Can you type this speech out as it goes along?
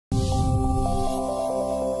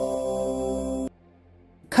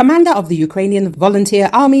Commander of the Ukrainian Volunteer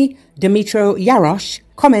Army, Dmytro Yarosh,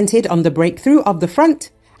 commented on the breakthrough of the front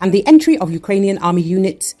and the entry of Ukrainian army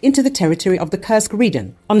units into the territory of the Kursk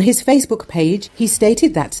region. On his Facebook page, he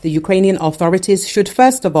stated that the Ukrainian authorities should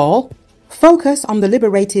first of all focus on the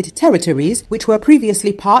liberated territories which were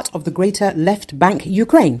previously part of the greater left bank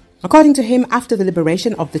Ukraine. According to him, after the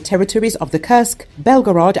liberation of the territories of the Kursk,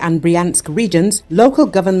 Belgorod and Bryansk regions, local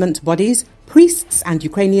government bodies, priests and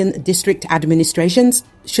Ukrainian district administrations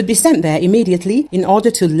should be sent there immediately in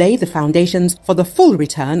order to lay the foundations for the full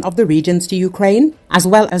return of the regions to Ukraine, as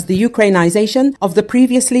well as the Ukrainization of the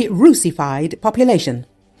previously Russified population.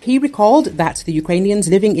 He recalled that the Ukrainians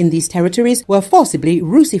living in these territories were forcibly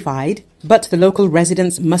Russified, but the local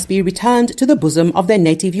residents must be returned to the bosom of their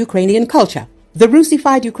native Ukrainian culture. The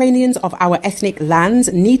Russified Ukrainians of our ethnic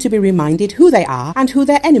lands need to be reminded who they are and who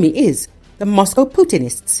their enemy is, the Moscow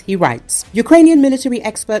Putinists, he writes. Ukrainian military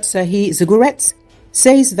expert Serhiy Zgurets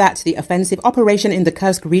says that the offensive operation in the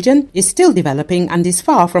Kursk region is still developing and is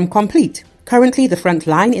far from complete. Currently, the front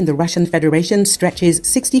line in the Russian Federation stretches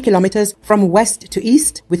 60 kilometers from west to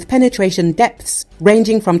east, with penetration depths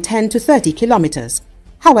ranging from 10 to 30 kilometers.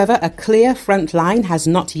 However, a clear front line has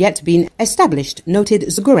not yet been established, noted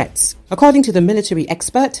Zgurets. According to the military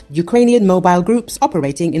expert, Ukrainian mobile groups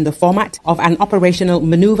operating in the format of an operational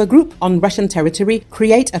maneuver group on Russian territory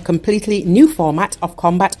create a completely new format of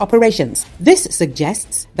combat operations. This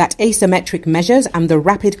suggests that asymmetric measures and the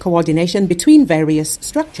rapid coordination between various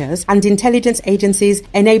structures and intelligence agencies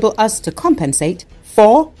enable us to compensate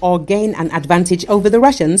for or gain an advantage over the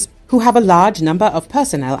Russians, who have a large number of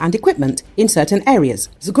personnel and equipment in certain areas,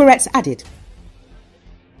 Zgurets added.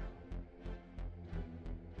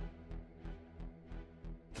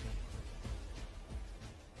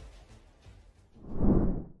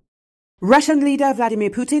 Russian leader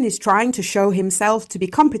Vladimir Putin is trying to show himself to be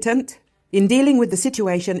competent in dealing with the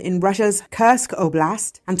situation in Russia's Kursk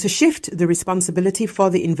Oblast and to shift the responsibility for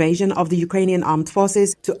the invasion of the Ukrainian armed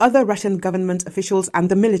forces to other Russian government officials and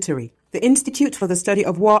the military. The Institute for the Study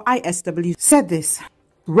of War, ISW, said this.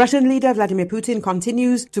 Russian leader Vladimir Putin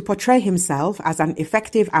continues to portray himself as an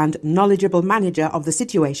effective and knowledgeable manager of the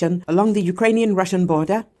situation along the Ukrainian-Russian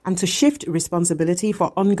border and to shift responsibility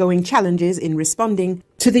for ongoing challenges in responding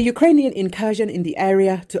to the Ukrainian incursion in the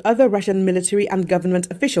area to other Russian military and government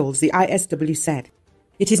officials, the ISW said.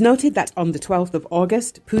 It is noted that on the 12th of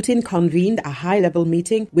August, Putin convened a high-level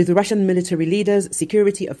meeting with Russian military leaders,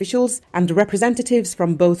 security officials, and representatives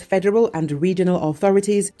from both federal and regional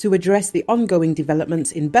authorities to address the ongoing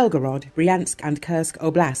developments in Belgorod, Bryansk, and Kursk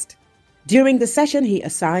Oblast. During the session, he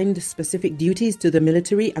assigned specific duties to the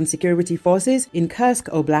military and security forces in Kursk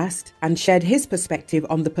Oblast and shared his perspective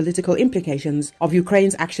on the political implications of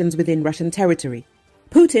Ukraine's actions within Russian territory.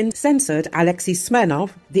 Putin censored Alexei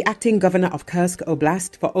Smirnov, the acting governor of Kursk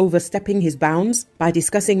Oblast, for overstepping his bounds by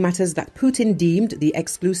discussing matters that Putin deemed the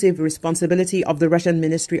exclusive responsibility of the Russian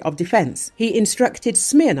Ministry of Defense. He instructed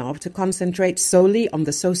Smirnov to concentrate solely on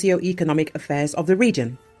the socio-economic affairs of the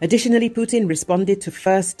region. Additionally, Putin responded to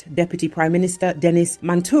First Deputy Prime Minister Denis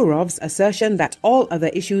Manturov's assertion that all other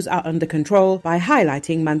issues are under control by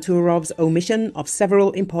highlighting Manturov's omission of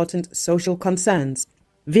several important social concerns.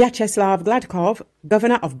 Vyacheslav Gladkov,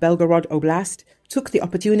 governor of Belgorod Oblast, took the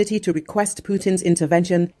opportunity to request Putin's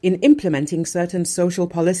intervention in implementing certain social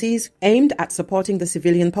policies aimed at supporting the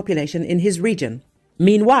civilian population in his region.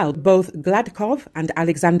 Meanwhile, both Gladkov and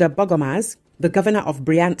Alexander Bogomaz, the governor of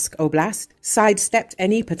Bryansk Oblast, sidestepped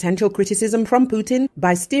any potential criticism from Putin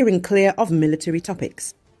by steering clear of military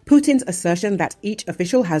topics. Putin's assertion that each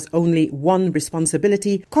official has only one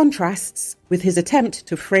responsibility contrasts with his attempt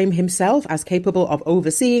to frame himself as capable of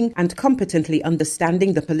overseeing and competently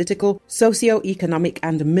understanding the political, socio-economic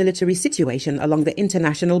and military situation along the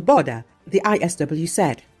international border, the ISW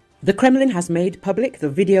said. The Kremlin has made public the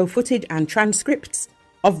video footage and transcripts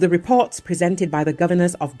of the reports presented by the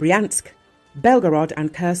governors of Bryansk, Belgorod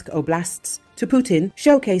and Kursk Oblasts to Putin,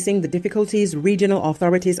 showcasing the difficulties regional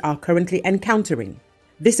authorities are currently encountering.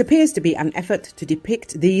 This appears to be an effort to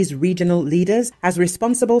depict these regional leaders as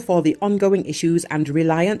responsible for the ongoing issues and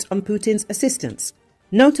reliant on Putin's assistance.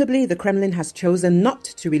 Notably, the Kremlin has chosen not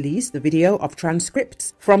to release the video of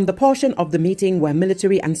transcripts from the portion of the meeting where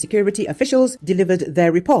military and security officials delivered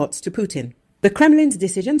their reports to Putin. The Kremlin's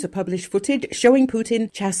decision to publish footage showing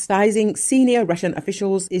Putin chastising senior Russian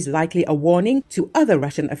officials is likely a warning to other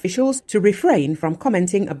Russian officials to refrain from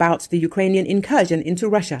commenting about the Ukrainian incursion into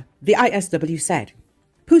Russia, the ISW said.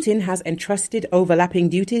 Putin has entrusted overlapping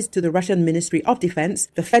duties to the Russian Ministry of Defense,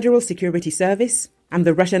 the Federal Security Service, and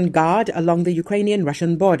the Russian Guard along the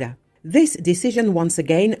Ukrainian-Russian border. This decision once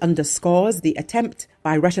again underscores the attempt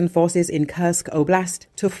by Russian forces in Kursk Oblast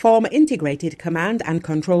to form integrated command and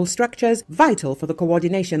control structures vital for the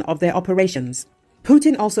coordination of their operations.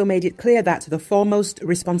 Putin also made it clear that the foremost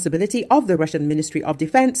responsibility of the Russian Ministry of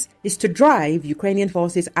Defense is to drive Ukrainian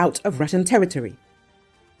forces out of Russian territory.